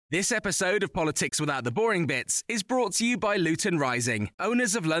This episode of Politics Without the Boring Bits is brought to you by Luton Rising,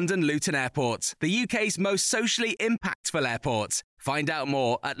 owners of London Luton Airport, the UK's most socially impactful airport. Find out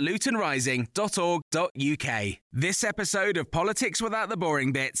more at lutonrising.org.uk. This episode of Politics Without the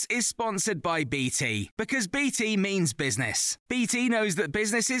Boring Bits is sponsored by BT, because BT means business. BT knows that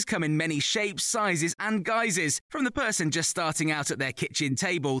businesses come in many shapes, sizes and guises, from the person just starting out at their kitchen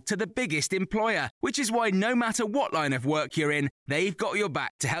table to the biggest employer, which is why no matter what line of work you're in, they've got your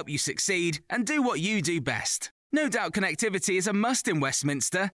back to help you succeed and do what you do best. No doubt connectivity is a must in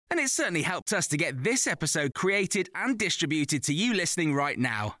Westminster, and it certainly helped us to get this episode created and distributed to you listening right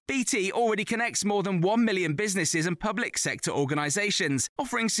now. BT already connects more than 1 million businesses and public sector organisations,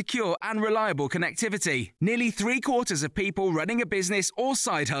 offering secure and reliable connectivity. Nearly 3/4 of people running a business or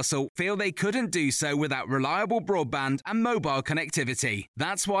side hustle feel they couldn't do so without reliable broadband and mobile connectivity.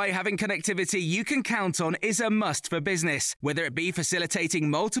 That's why having connectivity you can count on is a must for business, whether it be facilitating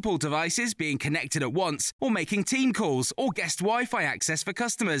multiple devices being connected at once or making team calls or guest Wi-Fi access for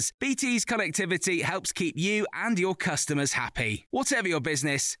customers. BT's connectivity helps keep you and your customers happy. Whatever your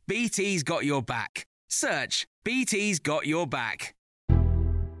business, BT's got your back. Search BT's got your back.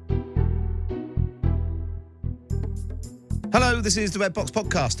 Hello, this is the Red Box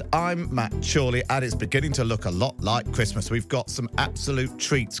Podcast. I'm Matt Chorley, and it's beginning to look a lot like Christmas. We've got some absolute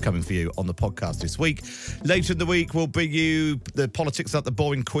treats coming for you on the podcast this week. Later in the week, we'll bring you the Politics Without the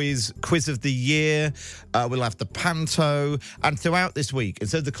Boring quiz of the year. We'll have the Panto. And throughout this week,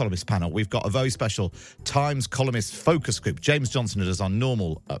 instead of the columnist panel, we've got a very special Times columnist focus group. James Johnson, who does our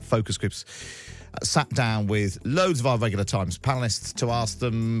normal focus groups, sat down with loads of our regular Times panellists to ask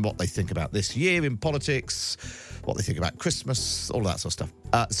them what they think about this year in politics, what they think about Christmas, all of that sort of stuff.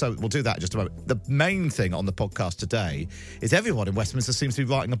 So we'll do that in just a moment. The main thing on the podcast today is everyone in Westminster seems to be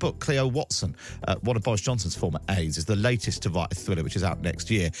writing a book. Cleo Watson, one of Boris Johnson's former aides, is the latest to write a thriller, which is out next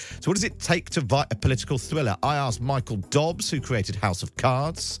year. So what does it take to write a political thriller? I asked Michael Dobbs, who created House of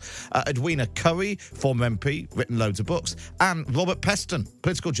Cards, Edwina Currie, former MP, written loads of books, and Robert Peston,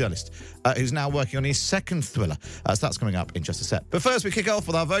 political journalist, who's now working on his second thriller. So that's coming up in just a sec. But first, we kick off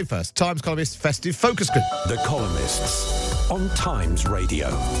with our very first Times columnist festive focus group. The Columnists on Times Radio.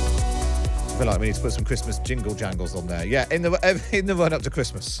 I feel like we need to put some Christmas jingle jangles on there. Yeah, in the run-up to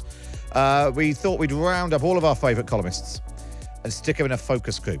Christmas, we thought we'd round up all of our favourite columnists and stick them in a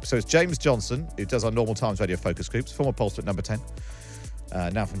focus group. So it's James Johnson, who does our normal Times Radio focus groups, former pollster at Number 10,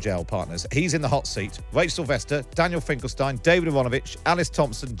 now from JL Partners. He's in the hot seat. Rachel Sylvester, Daniel Finkelstein, David Aronovich, Alice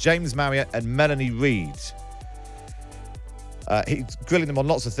Thompson, James Marriott and Melanie Reid. He's grilling them on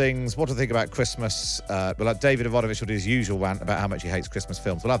lots of things. What do they think about Christmas? We'll have David Aronovich will do his usual rant about how much he hates Christmas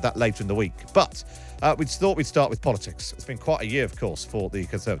films. We'll have that later in the week. But we thought we'd start with politics. It's been quite a year, of course, for the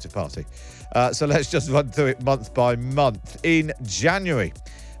Conservative Party. So let's just run through it month by month. In January,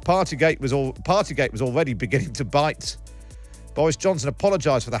 Partygate was already beginning to bite. Boris Johnson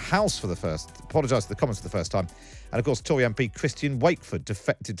apologised for the Commons for the first time. And, of course, Tory MP Christian Wakeford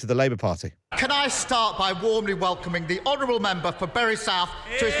defected to the Labour Party. Can I start by warmly welcoming the honourable member for Bury South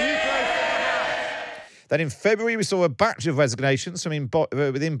to his new place? Then in February, we saw a batch of resignations from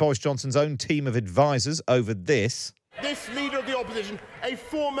within Boris Johnson's own team of advisers over this. This leader of the opposition, a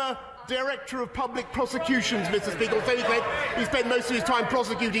former Director of Public Prosecutions, Mr. Speaker, will say he spent most of his time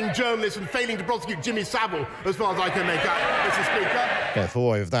prosecuting journalists and failing to prosecute Jimmy Savile, as far as I can make out, Mr. Speaker. Yeah,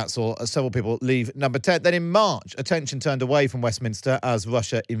 for of that sort, several people leave Number 10. Then in March, attention turned away from Westminster as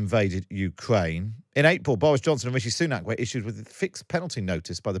Russia invaded Ukraine. In April, Boris Johnson and Rishi Sunak were issued with a fixed penalty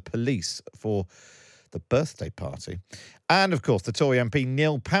notice by the police for the birthday party. And, of course, the Tory MP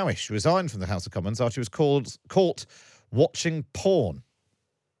Neil Parish resigned from the House of Commons after he was caught watching porn.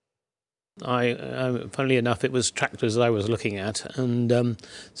 Funnily enough, it was tractors I was looking at, and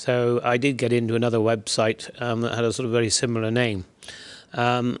so I did get into another website that had a sort of very similar name,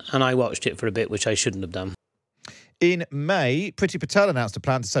 and I watched it for a bit, which I shouldn't have done. In May, Priti Patel announced a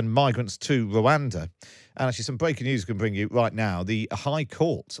plan to send migrants to Rwanda. And actually, some breaking news we can bring you right now. The High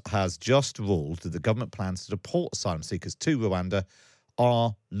Court has just ruled that the government plans to deport asylum seekers to Rwanda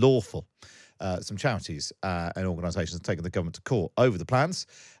are lawful. Some charities and organisations have taken the government to court over the plans,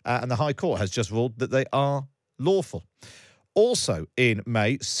 and the High Court has just ruled that they are lawful. Also in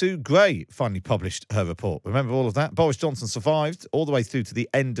May, Sue Gray finally published her report. Remember all of that? Boris Johnson survived all the way through to the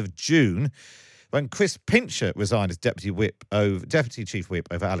end of June, when Chris Pincher resigned as Deputy Chief Whip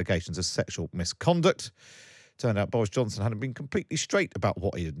over allegations of sexual misconduct. Turned out Boris Johnson hadn't been completely straight about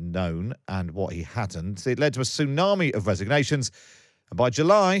what he had known and what he hadn't. It led to a tsunami of resignations, and by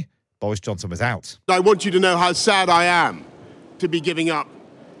July, Boris Johnson was out. I want you to know how sad I am to be giving up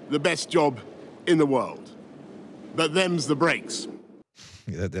the best job in the world. But them's the breaks.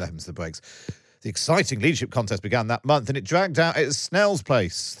 That happens to the breaks. The exciting leadership contest began that month and it dragged out at Snell's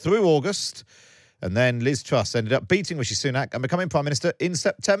Place through August. And then Liz Truss ended up beating Rishi Sunak and becoming Prime Minister in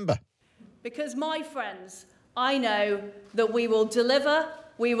September. Because, my friends, I know that we will deliver,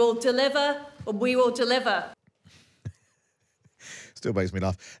 we will deliver, and we will deliver. Still makes me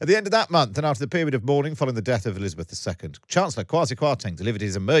laugh. At the end of that month, and after the period of mourning following the death of Elizabeth II, Chancellor Kwasi Kwarteng delivered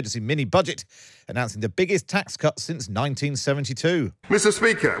his emergency mini-budget, announcing the biggest tax cut since 1972. Mr.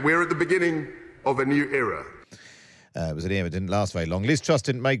 Speaker, we're at the beginning of a new era. It was an era that didn't last very long. Liz Truss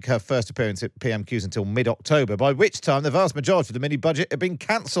didn't make her first appearance at PMQs until mid-October, by which time the vast majority of the mini-budget had been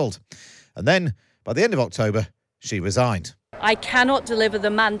cancelled. And then, by the end of October, she resigned. I cannot deliver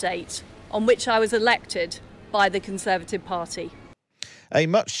the mandate on which I was elected by the Conservative Party. A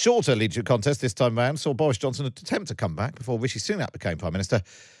much shorter leadership contest this time round saw Boris Johnson attempt to come back before Rishi Sunak became Prime Minister,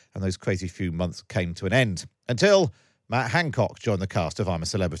 and those crazy few months came to an end. Until Matt Hancock joined the cast of I'm a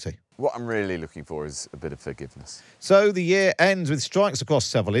Celebrity. What I'm really looking for is a bit of forgiveness. So the year ends with strikes across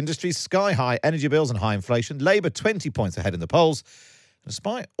several industries, sky-high energy bills and high inflation, Labour 20 points ahead in the polls.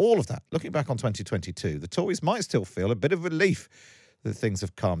 Despite all of that, looking back on 2022, the Tories might still feel a bit of relief that things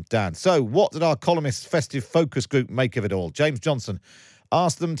have calmed down. So what did our columnists' festive focus group make of it all? James Johnson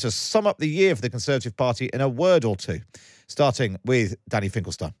asked them to sum up the year for the Conservative Party in a word or two, starting with Danny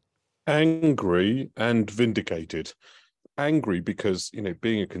Finkelstein. Angry and vindicated. Angry because,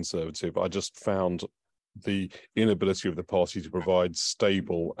 being a Conservative, I just found the inability of the party to provide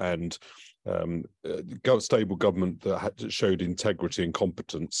stable and stable government that showed integrity and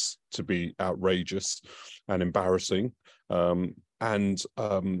competence to be outrageous and embarrassing, and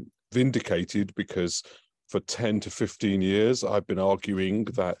vindicated because for 10 to 15 years I've been arguing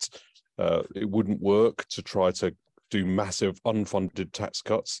that it wouldn't work to try to do massive unfunded tax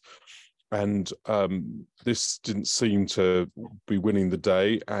cuts, and this didn't seem to be winning the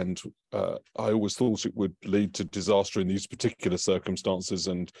day, and I always thought it would lead to disaster in these particular circumstances,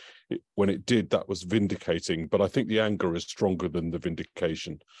 and when it did, that was vindicating. But I think the anger is stronger than the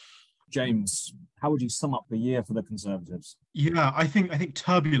vindication. James, how would you sum up the year for the Conservatives? Yeah, I think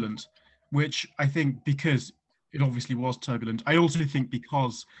turbulent, which I think because it obviously was turbulent. I also think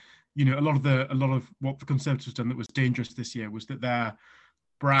because, a lot of what the Conservatives done that was dangerous this year was that their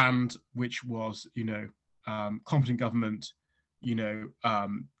brand, which was, competent government,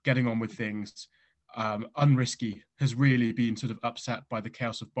 getting on with things, unrisky, has really been sort of upset by the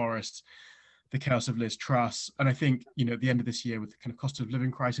chaos of Boris, the chaos of Liz Truss. And I think, at the end of this year with the kind of cost of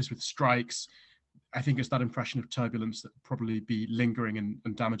living crisis, with strikes, I think it's that impression of turbulence that will probably be lingering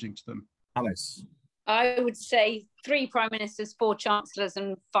and damaging to them. Alice? I would say 3 prime ministers, 4 chancellors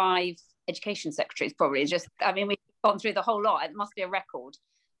and 5 education secretaries probably. We've gone through the whole lot. It must be a record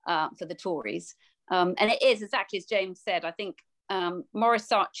for the Tories. And it is exactly as James said. I think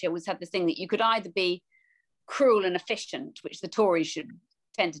Maurice Archer always had this thing that you could either be cruel and efficient, which the Tories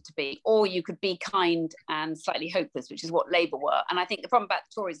tended to be, or you could be kind and slightly hopeless, which is what Labour were. And I think the problem about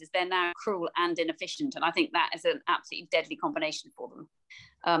the Tories is they're now cruel and inefficient, and I think that is an absolutely deadly combination for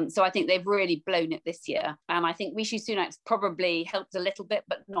them. So I think they've really blown it this year, and I think Rishi Sunak's probably helped a little bit,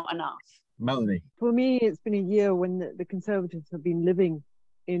 but not enough. Melanie? For me, it's been a year when the Conservatives have been living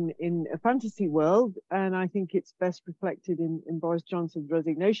in a fantasy world, and I think it's best reflected in Boris Johnson's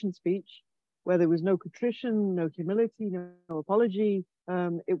resignation speech, where there was no contrition, no humility, no apology.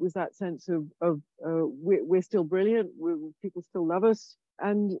 It was that sense of we're still brilliant, people still love us,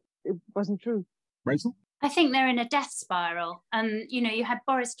 and it wasn't true. Rachel? I think they're in a death spiral. And, you had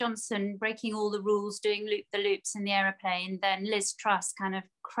Boris Johnson breaking all the rules, doing loop-the-loops in the aeroplane, then Liz Truss kind of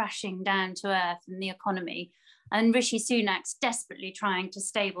crashing down to earth in the economy. And Rishi Sunak's desperately trying to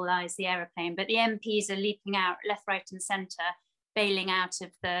stabilise the aeroplane, but the MPs are leaping out left, right and centre, bailing out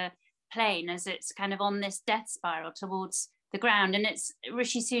of the plane as it's kind of on this death spiral towards the ground. And it's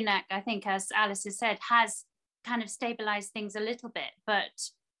Rishi Sunak, I think, as Alice has said, has kind of stabilised things a little bit, but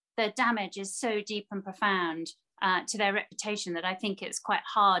the damage is so deep and profound to their reputation that I think it's quite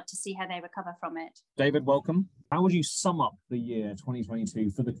hard to see how they recover from it. David, welcome. How would you sum up the year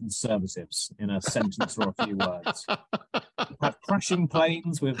 2022 for the Conservatives in a sentence or a few words? We've had crashing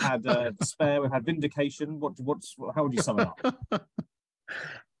planes, we've had despair, we've had vindication. How would you sum it up?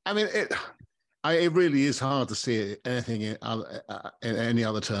 I mean, it really is hard to see anything in any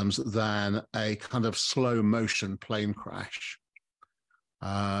other terms than a kind of slow motion plane crash.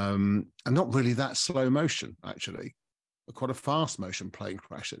 And not really that slow motion, actually, quite a fast motion plane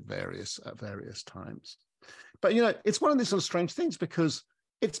crash at various times. But, it's one of these sort of strange things because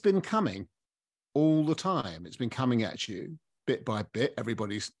it's been coming all the time. It's been coming at you bit by bit.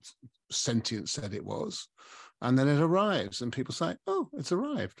 Everybody's sentient said it was. and then it arrives, and people say, "Oh, it's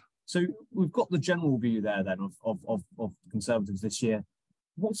arrived." So we've got the general view there then of Conservatives this year.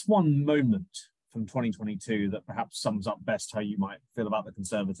 What's one moment from 2022 that perhaps sums up best how you might feel about the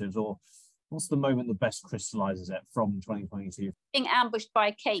Conservatives, or what's the moment that best crystallises it from 2022? Being ambushed by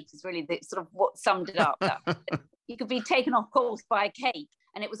a cake is really sort of what summed it up. You could be taken off course by a cake,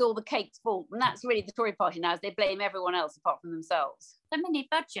 and it was all the cake's fault. And that's really the Tory party now, is they blame everyone else apart from themselves. The mini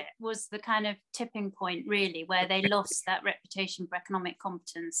budget was the kind of tipping point, really, where they lost that reputation for economic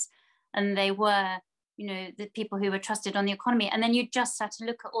competence, and they were, the people who were trusted on the economy. And then you just had to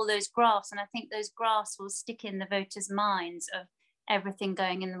look at all those graphs, and I think those graphs will stick in the voters' minds of everything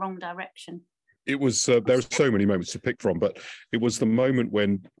going in the wrong direction. It was, there are so many moments to pick from, but it was the moment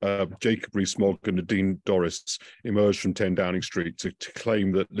when Jacob Rees-Mogg and Nadine Dorries emerged from 10 Downing Street to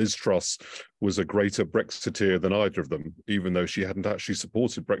claim that Liz Truss was a greater Brexiteer than either of them, even though she hadn't actually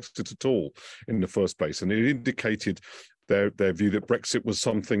supported Brexit at all in the first place. And it indicated their view that Brexit was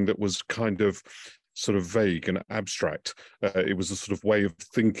something that was kind of sort of vague and abstract. It was a sort of way of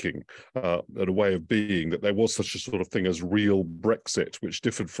thinking and a way of being, that there was such a sort of thing as real Brexit, which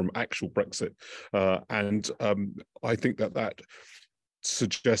differed from actual Brexit. And I think that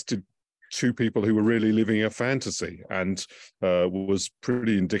suggested two people who were really living a fantasy, and was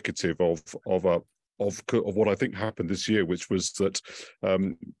pretty indicative of what I think happened this year, which was that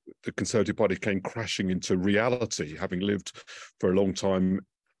the Conservative Party came crashing into reality, having lived for a long time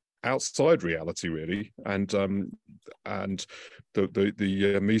outside reality, really, and the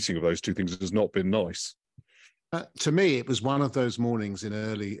meeting of those two things has not been nice. To me, it was one of those mornings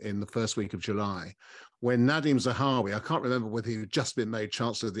in the first week of July when Nadhim Zahawi, I can't remember whether he had just been made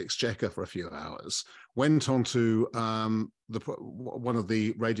Chancellor of the Exchequer for a few hours, went on to one of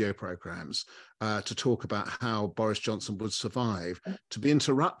the radio programmes to talk about how Boris Johnson would survive, to be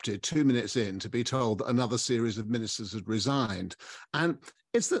interrupted 2 minutes in to be told that another series of ministers had resigned. And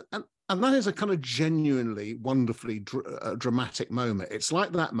and that is a kind of genuinely, wonderfully dramatic moment. It's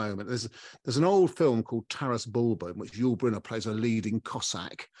like that moment. There's an old film called Taras Bulba, in which Yul Brynner plays a leading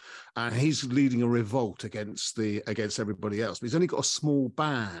Cossack, and he's leading a revolt against everybody else. But he's only got a small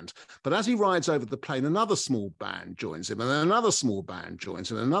band. But as he rides over the plain, another small band joins him, and then another small band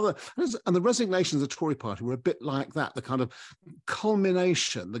joins him, and the resignations of the Tory party were a bit like that, the kind of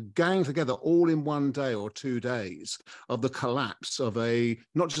culmination, the gang together all in one day or 2 days of the collapse of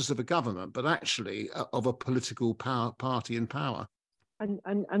not just of a government, but actually of a political party in power.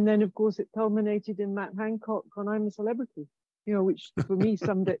 And then, of course, it culminated in Matt Hancock on I'm a Celebrity, which for me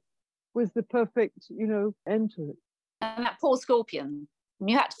summed it, was the perfect, end to it. And that poor scorpion.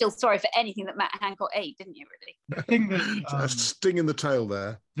 You had to feel sorry for anything that Matt Hancock ate, didn't you, really? The thing that, a sting in the tail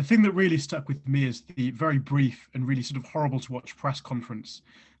there. The thing that really stuck with me is the very brief and really sort of horrible to watch press conference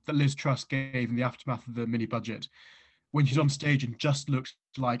that Liz Truss gave in the aftermath of the mini budget, when she's on stage and just looks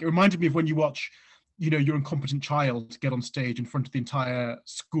like, it reminded me of when you watch, your incompetent child get on stage in front of the entire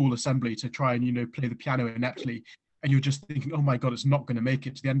school assembly to try and, play the piano ineptly. And you're just thinking, oh my God, it's not going to make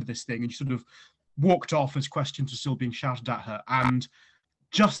it to the end of this thing. And she sort of walked off as questions were still being shouted at her. And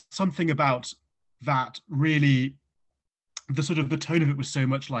just something about that really, the tone of it was so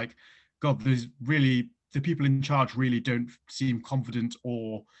much like, God, the people in charge really don't seem confident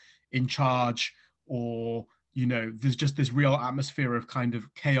or in charge, or, there's just this real atmosphere of kind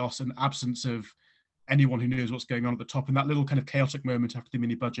of chaos and absence of anyone who knows what's going on at the top, and that little kind of chaotic moment after the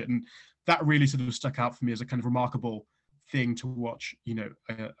mini budget. And that really sort of stuck out for me as a kind of remarkable thing to watch, a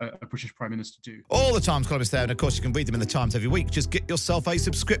British Prime Minister do. All the Times columnists there, and of course you can read them in the Times every week. Just get yourself a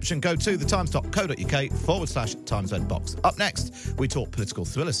subscription. Go to thetimes.co.uk/Times Red Box. Up next, we talk political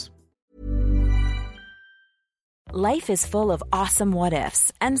thrillers. Life is full of awesome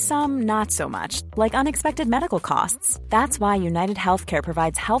what-ifs, and some not so much, like unexpected medical costs. That's why United Healthcare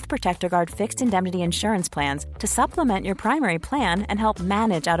provides Health Protector Guard fixed indemnity insurance plans to supplement your primary plan and help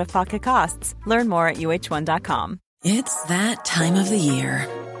manage out-of-pocket costs. Learn more at uh1.com. It's that time of the year.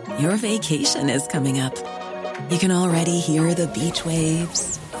 Your vacation is coming up. You can already hear the beach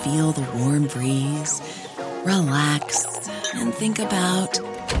waves, feel the warm breeze, relax, and think about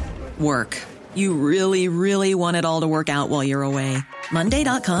work. You really, really want it all to work out while you're away.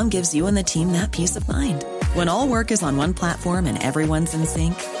 Monday.com gives you and the team that peace of mind. When all work is on one platform and everyone's in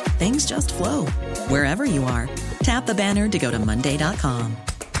sync, things just flow. Wherever you are, tap the banner to go to Monday.com.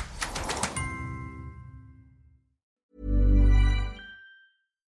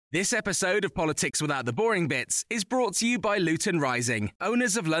 This episode of Politics Without the Boring Bits is brought to you by Luton Rising,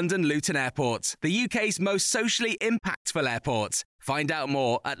 owners of London Luton Airport, the UK's most socially impactful airport. Find out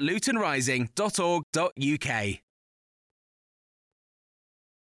more at lutonrising.org.uk.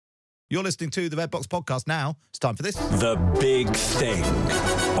 You're listening to the Red Box Podcast now. It's time for this. The Big Thing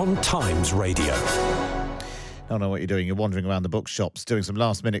on Times Radio. I don't know what you're doing. You're wandering around the bookshops, doing some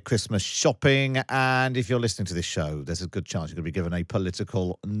last-minute Christmas shopping, and if you're listening to this show, there's a good chance you're going to be given a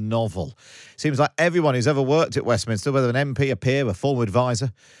political novel. Seems like everyone who's ever worked at Westminster, whether an MP, a peer, a former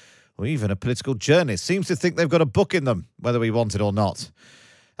advisor, or even a political journalist, seems to think they've got a book in them, whether we want it or not.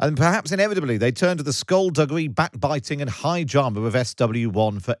 And perhaps inevitably, they turn to the skullduggery, backbiting and high drama of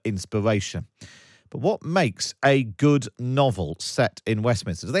SW1 for inspiration. But what makes a good novel set in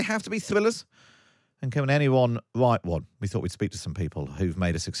Westminster? Do they have to be thrillers? And can anyone write one? We thought we'd speak to some people who've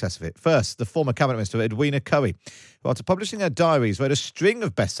made a success of it. First, the former Cabinet Minister, Edwina Currie, who after publishing her diaries wrote a string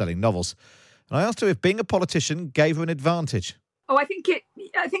of best-selling novels. And I asked her if being a politician gave her an advantage. Oh, I think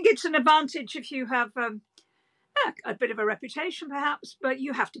it's an advantage if you have a bit of a reputation, perhaps, but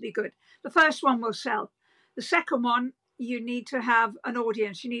you have to be good. The first one will sell. The second one, you need to have an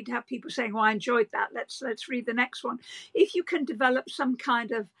audience. You need to have people saying, "Well, I enjoyed that. Let's read the next one." If you can develop some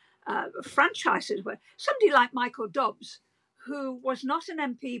kind of franchises, where somebody like Michael Dobbs, who was not an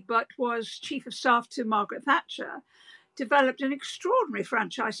MP but was Chief of Staff to Margaret Thatcher, developed an extraordinary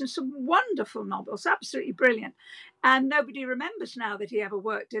franchise and some wonderful novels, absolutely brilliant. And nobody remembers now that he ever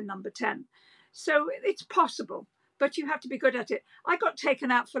worked in Number 10. So it's possible, but you have to be good at it. I got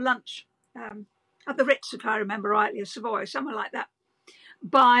taken out for lunch at the Ritz, if I remember rightly, or Savoy, somewhere like that,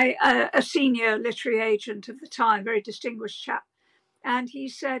 by a senior literary agent of the time, very distinguished chap. And he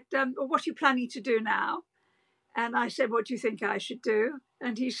said, well, what are you planning to do now? And I said, what do you think I should do?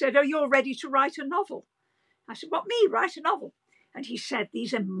 And he said, oh, you're ready to write a novel. I said, what, me, write a novel? And he said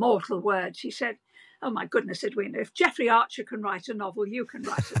these immortal words. He said, oh, my goodness, Edwina, if Jeffrey Archer can write a novel, you can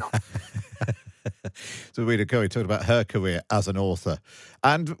write a novel. So Edwina Currie talked about her career as an author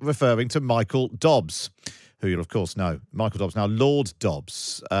and referring to Michael Dobbs, who you'll, of course, know. Michael Dobbs, now Lord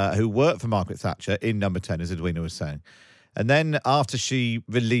Dobbs, who worked for Margaret Thatcher in Number 10, as Edwina was saying. And then after she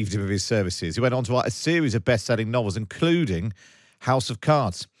relieved him of his services, he went on to write a series of best-selling novels, including House of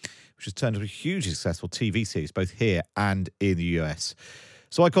Cards, which has turned into a hugely successful TV series, both here and in the US.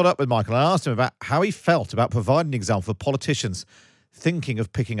 So I caught up with Michael and asked him about how he felt about providing an example for politicians thinking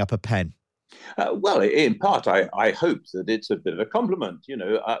of picking up a pen. Well, in part, I hope that it's a bit of a compliment. You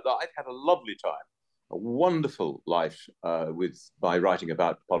know, I've had a lovely time, a wonderful life by writing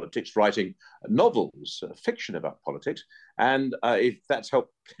about politics, writing novels, fiction about politics. And if that's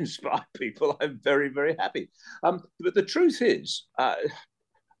helped inspire people, I'm very, very happy. But the truth is,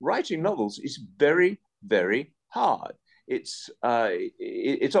 writing novels is very, very hard. It's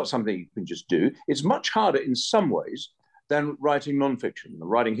not something you can just do. It's much harder in some ways than writing nonfiction,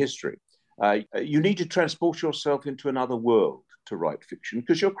 writing history. You need to transport yourself into another world to write fiction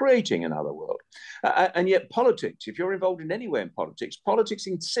because you're creating another world. And yet politics, if you're involved in any way in politics, politics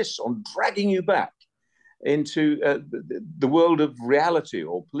insists on dragging you back into the world of reality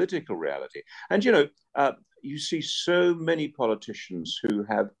or political reality. And, you know, you see so many politicians who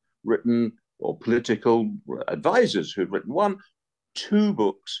have written, or political advisors who've written 1, 2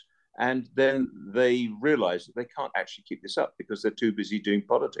 books, and then they realize that they can't actually keep this up because they're too busy doing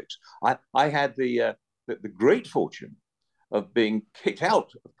politics. I had the great fortune of being kicked out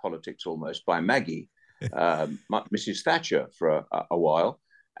of politics almost by Maggie, Mrs. Thatcher, for a while.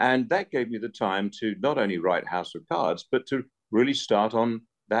 And that gave me the time to not only write House of Cards, but to really start on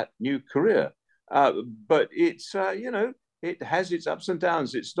that new career. But it's, you know, it has its ups and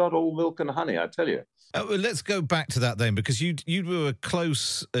downs. It's not all milk and honey, I tell you. Well, let's go back to that then, because you were a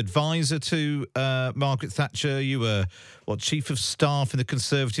close advisor to Margaret Thatcher. You were, Chief of Staff in the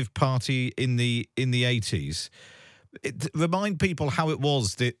Conservative Party in the 80s. Remind people how it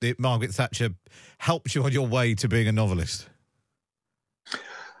was that Margaret Thatcher helped you on your way to being a novelist.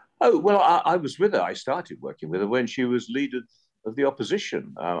 Oh, well, I was with her. I started working with her when she was leader of the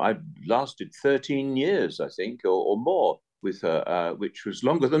opposition. I lasted 13 years, I think, or more with her, which was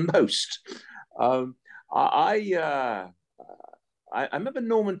longer than most. I remember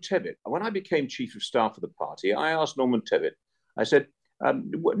Norman Tebbit. When I became Chief of Staff of the party, I asked Norman Tebbit, I said,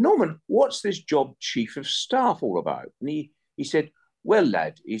 Norman, what's this job Chief of Staff all about? And he said, well,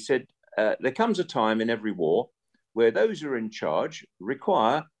 lad, he said, there comes a time in every war where those who are in charge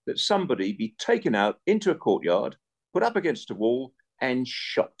require that somebody be taken out into a courtyard, put up against a wall and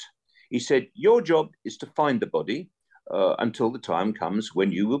shot. He said, your job is to find the body until the time comes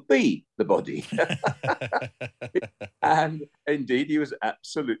when you will be the body. And indeed, he was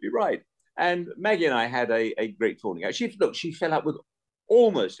absolutely right. And Maggie and I had a great falling out. She fell out with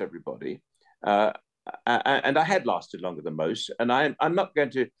almost everybody. And I had lasted longer than most. And I'm not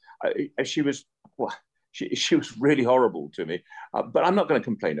going to, she was really horrible to me. But I'm not going to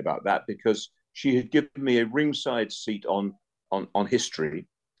complain about that because she had given me a ringside seat on history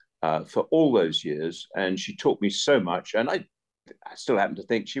for all those years, and she taught me so much. And I still happen to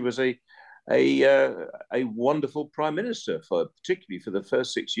think she was a wonderful prime minister, particularly for the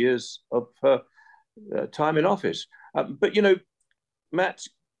first 6 years of her time in office. But you know, Matt,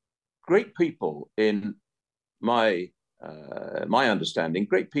 great people in my understanding,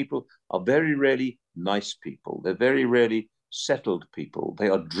 great people are very rarely nice people. They're very rarely settled people. They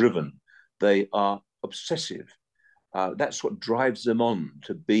are driven. They are obsessive. That's what drives them on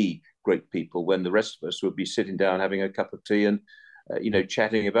to be great people when the rest of us would be sitting down having a cup of tea and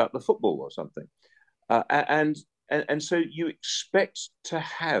chatting about the football or something. And so you expect to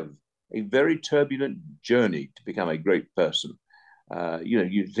have a very turbulent journey to become a great person.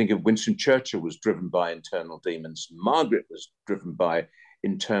 You think of Winston Churchill was driven by internal demons. Margaret was driven by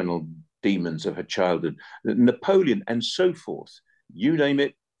internal demons of her childhood. Napoleon and so forth. You name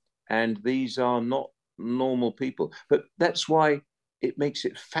it. And these are not normal people. But that's why it makes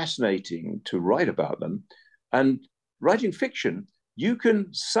it fascinating to write about them. And writing fiction, you can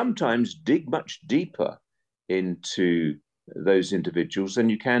sometimes dig much deeper into those individuals than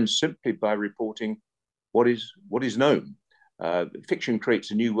you can simply by reporting what is known. Fiction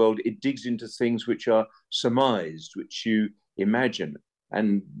creates a new world. It digs into things which are surmised, which you imagine.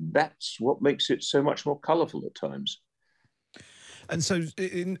 And that's what makes it so much more colourful at times. And so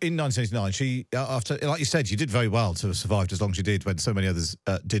in 1989, she, after, like you said, you did very well to have survived as long as you did when so many others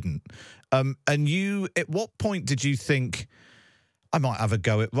didn't. And you, at what point did you think, I might have a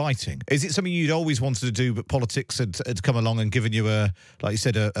go at writing? Is it something you'd always wanted to do, but politics had come along and given you like you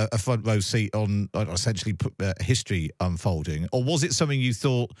said, a front row seat on essentially history unfolding? Or was it something you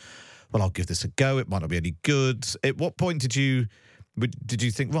thought, well, I'll give this a go, it might not be any good? At what point did you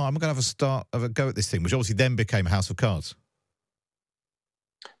think, right, I'm going to have a go at this thing, which obviously then became House of Cards?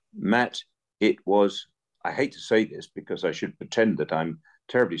 Matt, it was, I hate to say this because I should pretend that I'm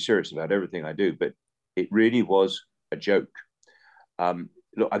terribly serious about everything I do, but it really was a joke.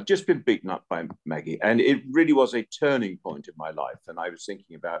 Look, I've just been beaten up by Maggie, and it really was a turning point in my life. And I was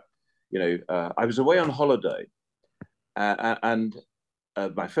thinking about, I was away on holiday, and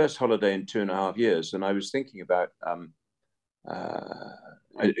my first holiday in 2.5 years, and I was thinking about,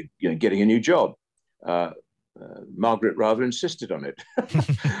 getting a new job. Margaret rather insisted on it,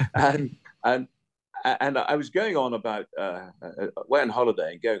 and I was going on about away on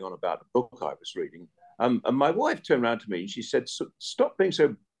holiday and going on about a book I was reading. And my wife turned around to me and she said, "Stop being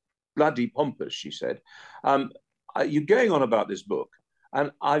so bloody pompous," she said. "You're going on about this book,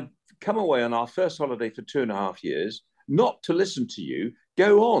 and I've come away on our first holiday for 2.5 years not to listen to you.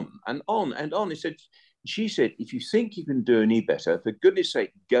 Go on and on and on." She said, "If you think you can do any better, for goodness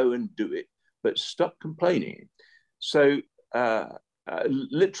sake, go and do it, but stop complaining." So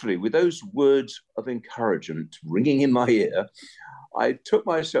literally, with those words of encouragement ringing in my ear, I took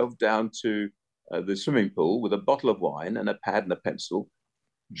myself down to the swimming pool with a bottle of wine and a pad and a pencil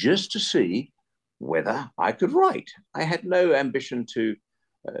just to see whether I could write. I had no ambition to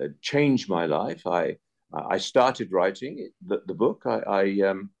change my life. I started writing the book. I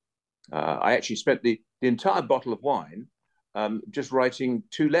actually spent the entire bottle of wine just writing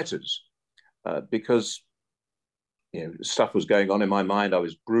 2 letters because stuff was going on in my mind. I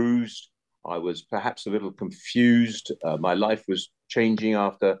was bruised. I was perhaps a little confused. My life was changing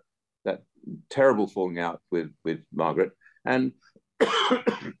after that terrible falling out with Margaret. And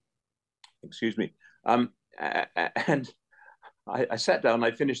excuse me. And I sat down,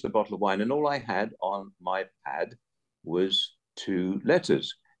 I finished the bottle of wine, and all I had on my pad was 2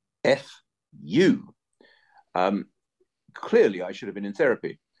 letters, F-U. Clearly, I should have been in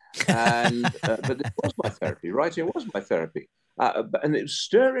therapy. But it was my therapy. Writing was my therapy. And it was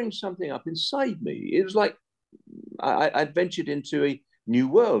stirring something up inside me. It was like I'd ventured into a new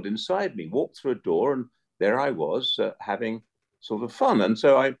world inside me, walked through a door, and there I was having sort of fun. And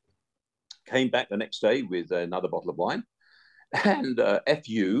so I came back the next day with another bottle of wine, and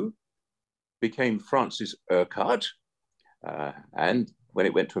F.U. became Francis Urquhart. And when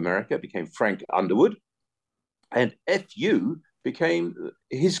it went to America, it became Frank Underwood. And F.U. became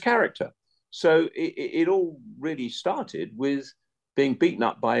his character. So it all really started with being beaten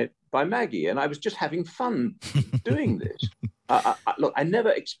up by Maggie, and I was just having fun doing this. Look, I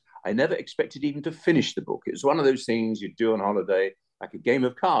never expected even to finish the book. It was one of those things you do on holiday, like a game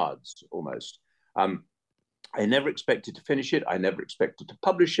of cards almost. I never expected to finish it. I never expected to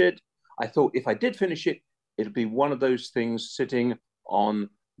publish it. I thought if I did finish it, it'd be one of those things sitting on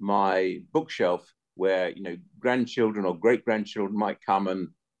my bookshelf where, grandchildren or great-grandchildren might come and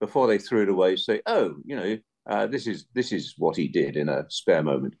before they threw it away, say, "Oh, This is what he did in a spare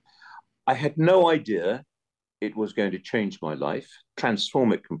moment. I had no idea it was going to change my life,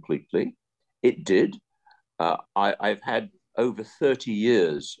 transform it completely. It did. I've had over 30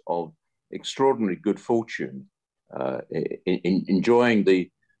 years of extraordinary good fortune, in enjoying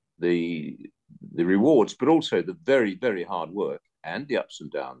the rewards, but also the very, very hard work and the ups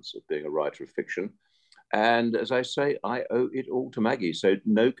and downs of being a writer of fiction. And as I say, I owe it all to Maggie, so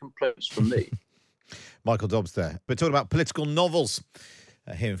no complaints from me. Michael Dobbs there. We're talking about political novels.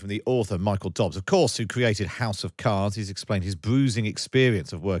 Hearing from the author, Michael Dobbs, of course, who created House of Cards. He's explained his bruising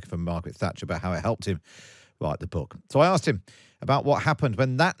experience of working for Margaret Thatcher, about how it helped him write the book. So I asked him about what happened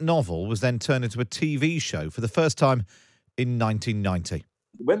when that novel was then turned into a TV show for the first time in 1990.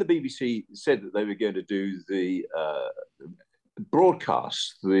 When the BBC said that they were going to do the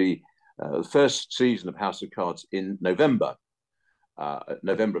broadcast, the first season of House of Cards in November of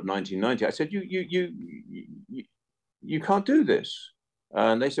 1990, I said, you can't do this.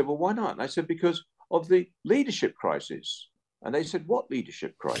 And they said, well, why not? And I said, because of the leadership crisis. And they said, what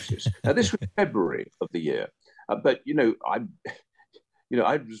leadership crisis? Now, this was February of the year. But, I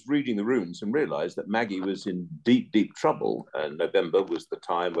was reading the runes and realized that Maggie was in deep, deep trouble. And November was the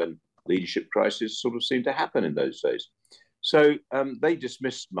time when leadership crisis sort of seemed to happen in those days. So they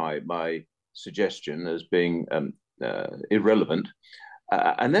dismissed my suggestion as being irrelevant.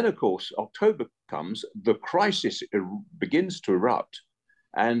 And then, of course, October comes, the crisis begins to erupt.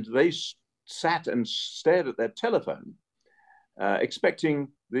 And they sat and stared at their telephone, expecting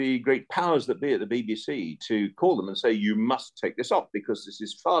the great powers that be at the BBC to call them and say, you must take this off because this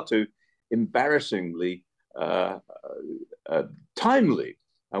is far too embarrassingly timely.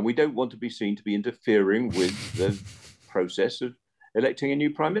 And we don't want to be seen to be interfering with the process of electing a new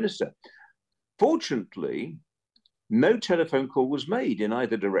Prime Minister. Fortunately, no telephone call was made in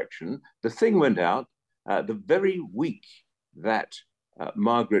either direction. The thing went out the very week that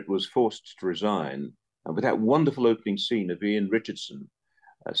Margaret was forced to resign, and with that wonderful opening scene of Ian Richardson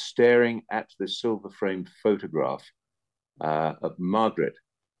staring at the silver-framed photograph of Margaret,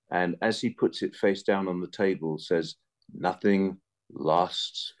 and as he puts it face down on the table, says, "Nothing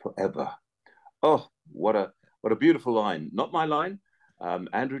lasts forever." Oh, what a beautiful line! Not my line.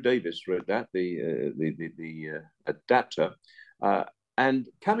 Andrew Davis wrote that, the adapter, and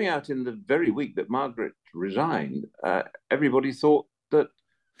coming out in the very week that Margaret resigned, everybody thought that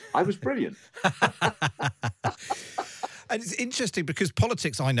I was brilliant. And it's interesting because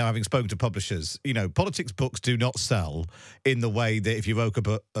politics, I know, having spoken to publishers, politics books do not sell in the way that if you wrote a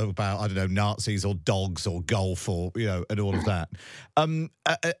book about, I don't know, Nazis or dogs or golf or, and all of that.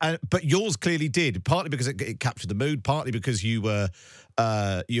 But yours clearly did, partly because it captured the mood, partly because you were,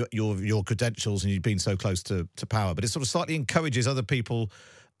 your credentials and you'd been so close to power. But it sort of slightly encourages other people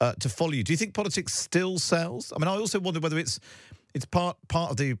to follow you. Do you think politics still sells? I mean, I also wonder whether it's part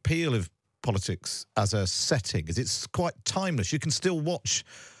of the appeal of politics as a setting, is it's quite timeless. You can still watch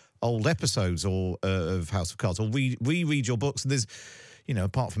old episodes of House of Cards or reread your books, and there's,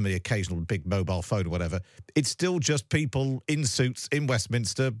 apart from the occasional big mobile phone or whatever, it's still just people in suits in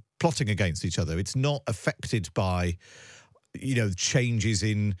Westminster plotting against each other. It's not affected by, changes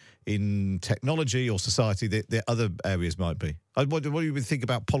in technology or society that other areas might be. What do you think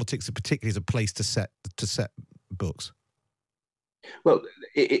about politics, particularly as a place to set books? Well,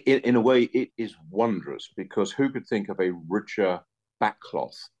 in a way, it is wondrous, because who could think of a richer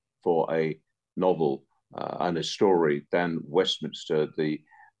backcloth for a novel and a story than Westminster? The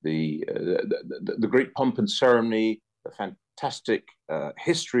great pomp and ceremony, the fantastic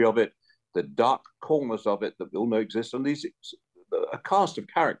history of it, the dark corners of it that we all know exist, and a cast of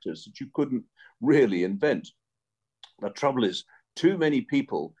characters that you couldn't really invent. The trouble is, too many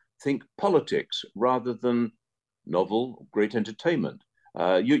people think politics rather than novel, great entertainment.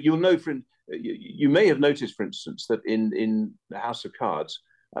 You'll know, you may have noticed, for instance, that in the House of Cards,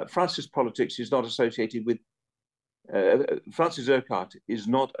 Francis politics is not associated with, Francis Urquhart is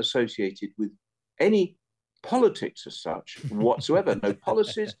not associated with any politics as such whatsoever. No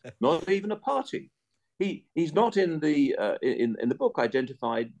policies, not even a party. He's not in the book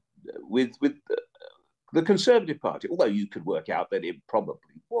identified with the Conservative Party, although you could work out that it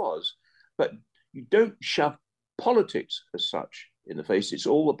probably was. But you don't shove politics as such in the face. It's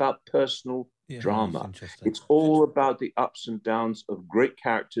all about personal drama. It's all about the ups and downs of great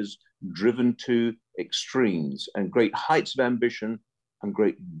characters driven to extremes, and great heights of ambition and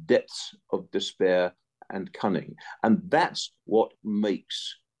great depths of despair and cunning. And that's what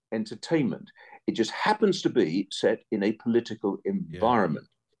makes entertainment. It just happens to be set in a political environment.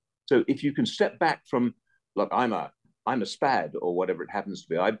 So if you can step back from, look, I'm a I'm a SPAD or whatever it happens to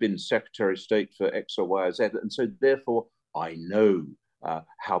be. I've been Secretary of State for X or Y or Z, and so therefore I know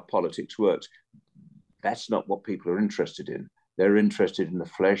how politics works. That's not what people are interested in. They're interested in the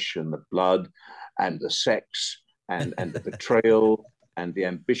flesh and the blood and the sex and the betrayal and the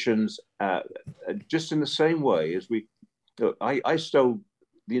ambitions, just in the same way as we... Look, I stole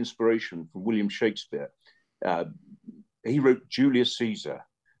the inspiration from William Shakespeare. He wrote Julius Caesar,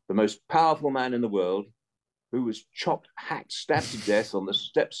 the most powerful man in the world, who was chopped, hacked, stabbed to death on the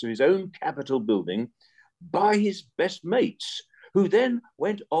steps of his own Capitol building by his best mates, who then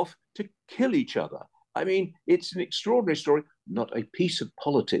went off to kill each other. I mean, it's an extraordinary story, not a piece of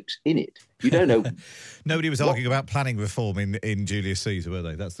politics in it. You don't know. Nobody was arguing about planning reform in Julius Caesar, were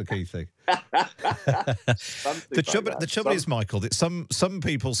they? That's the key thing. The trouble is, Michael, that some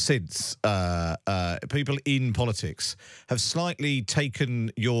people since people in politics have slightly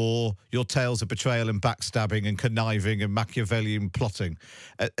taken your tales of betrayal and backstabbing and conniving and Machiavellian plotting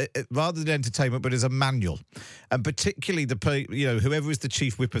rather than entertainment, but as a manual. And particularly whoever is the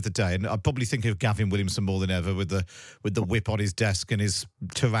chief whip of the day, and I probably think of Gavin Williamson more than ever with the whip on his desk and his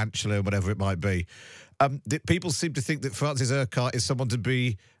tarantula and whatever it might be. People seem to think that Francis Urquhart is someone to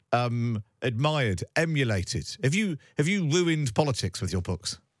be admired, emulated. Have you ruined politics with your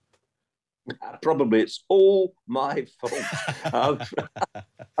books? Probably it's all my fault.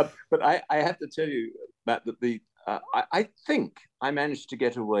 But I have to tell you, Matt, that I think I managed to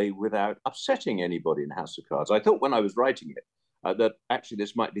get away without upsetting anybody in House of Cards. I thought when I was writing it that actually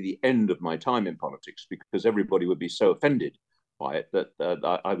this might be the end of my time in politics because everybody would be so offended by it that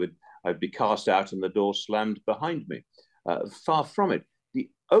I'd be cast out and the door slammed behind me. Far from it. The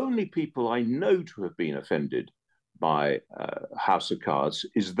only people I know to have been offended by House of Cards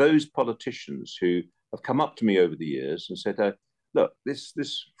is those politicians who have come up to me over the years and said, look, this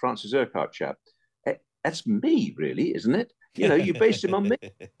Francis Urquhart chap, that's me, really, isn't it? You know, you based him on me.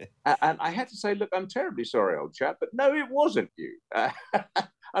 And I had to say, look, I'm terribly sorry, old chap, but no, it wasn't you.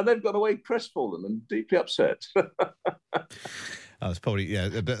 And they've gone away crestfallen and deeply upset. It's probably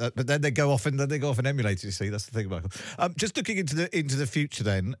but then they go off and emulate it. You see, that's the thing, Michael. Just looking into the future,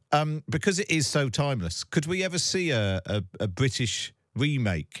 then, because it is so timeless, could we ever see a British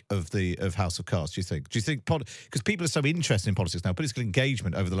remake of House of Cards? Do you think? Because people are so interested in politics now, political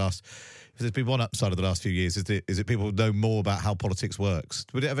engagement over the last. If there's been one upside of the last few years, is it people know more about how politics works?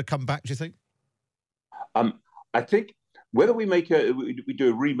 Would it ever come back? Do you think? I think. Whether we do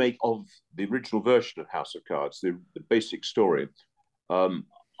a remake of the original version of House of Cards, the basic story, I'm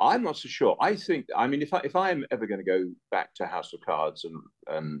not so sure. I mean, if I am ever going to go back to House of Cards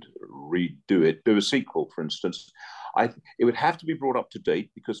and redo it, do a sequel, for instance, it would have to be brought up to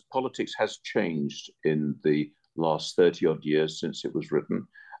date because politics has changed in the last 30-odd years since it was written.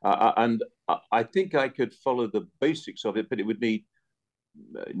 And I think I could follow the basics of it, but it would need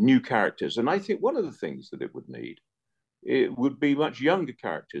new characters. And I think one of the things that it would need, it would be much younger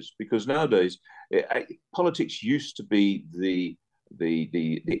characters because nowadays politics used to be the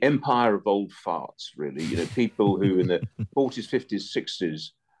empire of old farts, really. You know, people who in the 40s, 50s,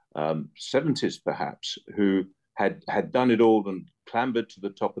 60s, 70s perhaps, who had done it all and clambered to the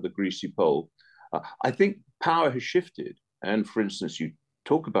top of the greasy pole. I think power has shifted. And for instance, you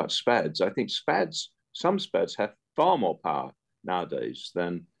talk about SPADs. I think some SPADs have far more power nowadays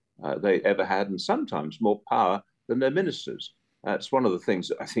than they ever had, and sometimes more power than their ministers. That's one of the things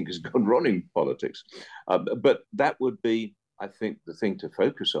that I think has gone wrong in politics. But that would be, I think, the thing to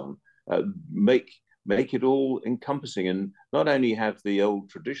focus on. Make it all encompassing and not only have the old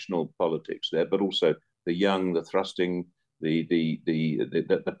traditional politics there, but also the young, the thrusting, the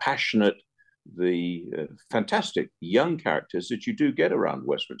passionate, the fantastic young characters that you do get around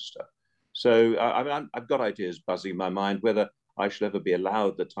Westminster. So I've got ideas buzzing in my mind. Whether I shall ever be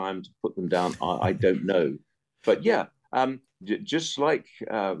allowed the time to put them down, I don't know. But yeah, just like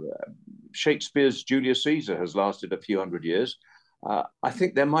Shakespeare's Julius Caesar has lasted a few hundred years, I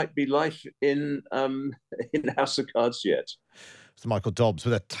think there might be life in House of Cards yet. Mr. Michael Dobbs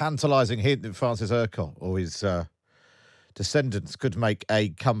with a tantalising hint that Francis Urquhart or his descendants could make a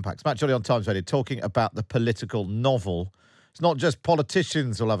comeback. It's Matt Chorley on Times Radio talking about the political novel. It's not just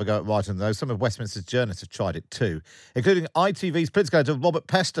politicians who'll have a go at writing, though. Some of Westminster's journalists have tried it too, including ITV's political editor Robert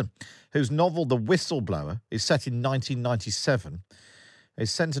Peston, whose novel The Whistleblower is set in 1997,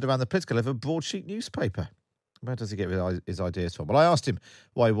 is centred around the political life of a broadsheet newspaper. Where does he get his ideas from? Well, I asked him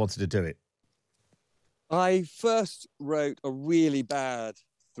why he wanted to do it. I first wrote a really bad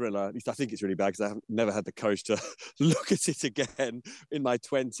thriller. At least I think it's really bad because I've never had the courage to look at it again in my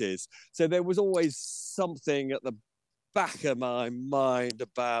 20s. So there was always something at the back of my mind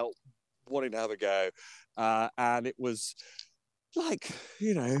about wanting to have a go. And it was like,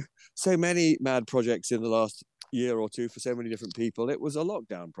 so many mad projects in the last year or two for so many different people. It was a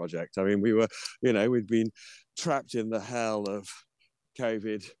lockdown project. I mean, we were, we'd been trapped in the hell of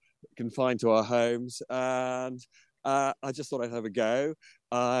COVID, confined to our homes, and I just thought I'd have a go.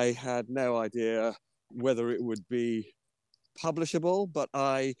 I had no idea whether it would be publishable, but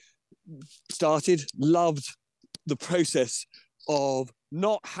I loved the process of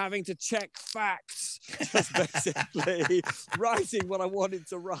not having to check facts, just basically writing what I wanted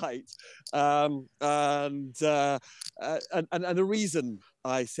to write. And the reason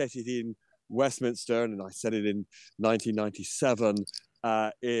I set it in Westminster, and I set it in 1997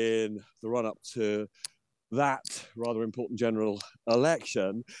 in the run-up to that rather important general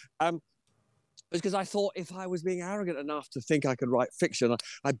election, because I thought if I was being arrogant enough to think I could write fiction,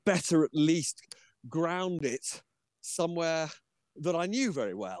 I'd better at least ground it somewhere that I knew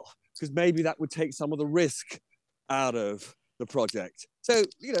very well, because maybe that would take some of the risk out of the project. So,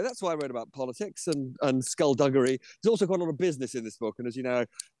 that's why I wrote about politics and skullduggery. There's also quite a lot of business in this book. And as you know,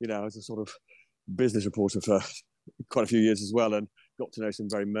 I was a sort of business reporter for quite a few years as well, and got to know some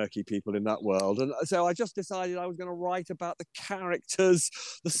very murky people in that world. And so I just decided I was going to write about the characters,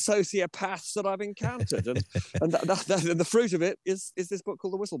 the sociopaths that I've encountered. And the fruit of it is this book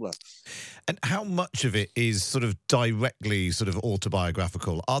called The Whistleblower. And how much of it is sort of directly sort of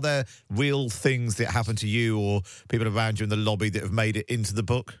autobiographical? Are there real things that happen to you or people around you in the lobby that have made it into the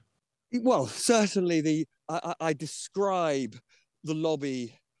book? Well, certainly I describe the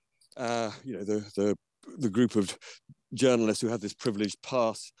lobby, the group of journalists who have this privileged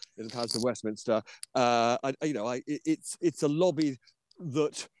pass in the Palace of Westminster. It's a lobby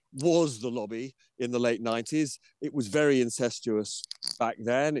that was the lobby in the late 90s. It was very incestuous back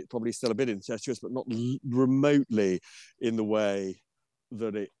then. It's probably still a bit incestuous, but not remotely in the way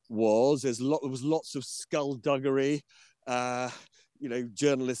that it was. There was lots of skullduggery,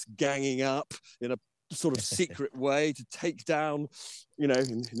 journalists ganging up in a sort of secret way to take down,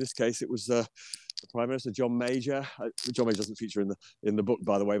 in this case, it was the Prime Minister, John Major. John Major doesn't feature in the book,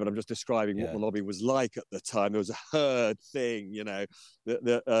 by the way, but I'm just describing what the lobby was like at the time. There was a herd thing,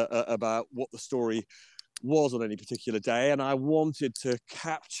 about what the story was on any particular day. And I wanted to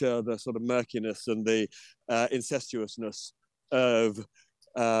capture the sort of murkiness and the incestuousness of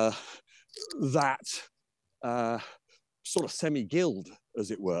that sort of semi-guild, as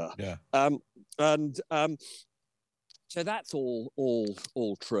it were. Yeah. So that's all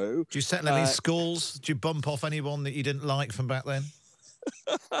true. Do you settle any scores? Do you bump off anyone that you didn't like from back then?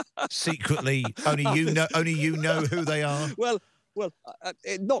 Secretly, only you know who they are. Well,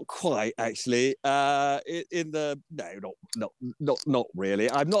 not quite actually. Not really.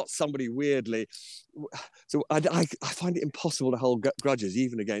 I'm not somebody weirdly. So I find it impossible to hold grudges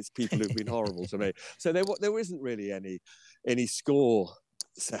even against people who've been horrible to me. So there isn't really any score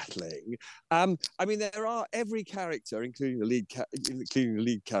settling. There are every character, including the lead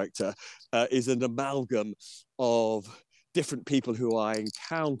character, is an amalgam of different people who I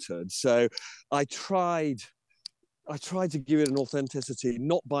encountered. So I tried to give it an authenticity,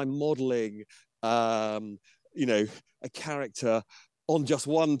 not by modelling, a character on just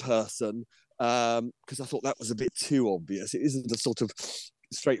one person, because I thought that was a bit too obvious. It isn't a sort of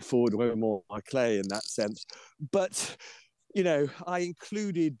straightforward Omar Clay in that sense, but I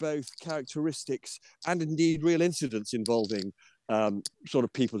included both characteristics and indeed real incidents involving sort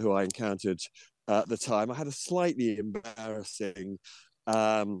of people who I encountered at the time. I had a slightly embarrassing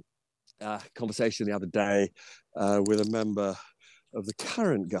conversation the other day with a member of the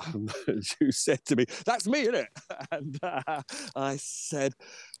current government who said to me, "That's me, isn't it?" And I said,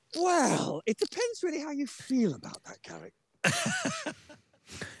 "Well, it depends really how you feel about that character."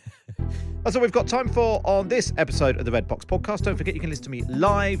 That's all we've got time for on this episode of the Red Box Podcast. Don't forget you can listen to me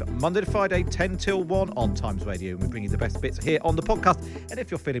live Monday to Friday, 10 till 1 on Times Radio. And we bring you the best bits here on the podcast. And if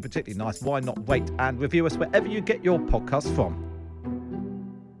you're feeling particularly nice, why not wait and review us wherever you get your podcasts from.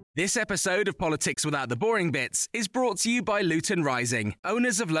 This episode of Politics Without the Boring Bits is brought to you by Luton Rising,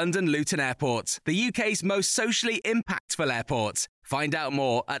 owners of London Luton Airport, the UK's most socially impactful airport. Find out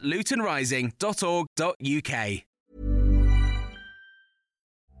more at lutonrising.org.uk.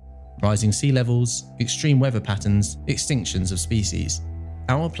 Rising sea levels, extreme weather patterns, extinctions of species.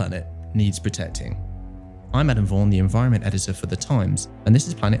 Our planet needs protecting. I'm Adam Vaughan, the Environment Editor for The Times, and this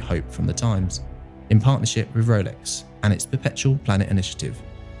is Planet Hope from The Times, in partnership with Rolex and its Perpetual Planet Initiative.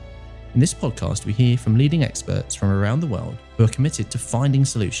 In this podcast, we hear from leading experts from around the world who are committed to finding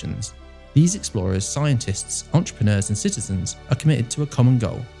solutions. These explorers, scientists, entrepreneurs, and citizens are committed to a common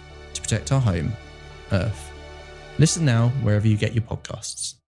goal: to protect our home, Earth. Listen now wherever you get your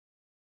podcasts.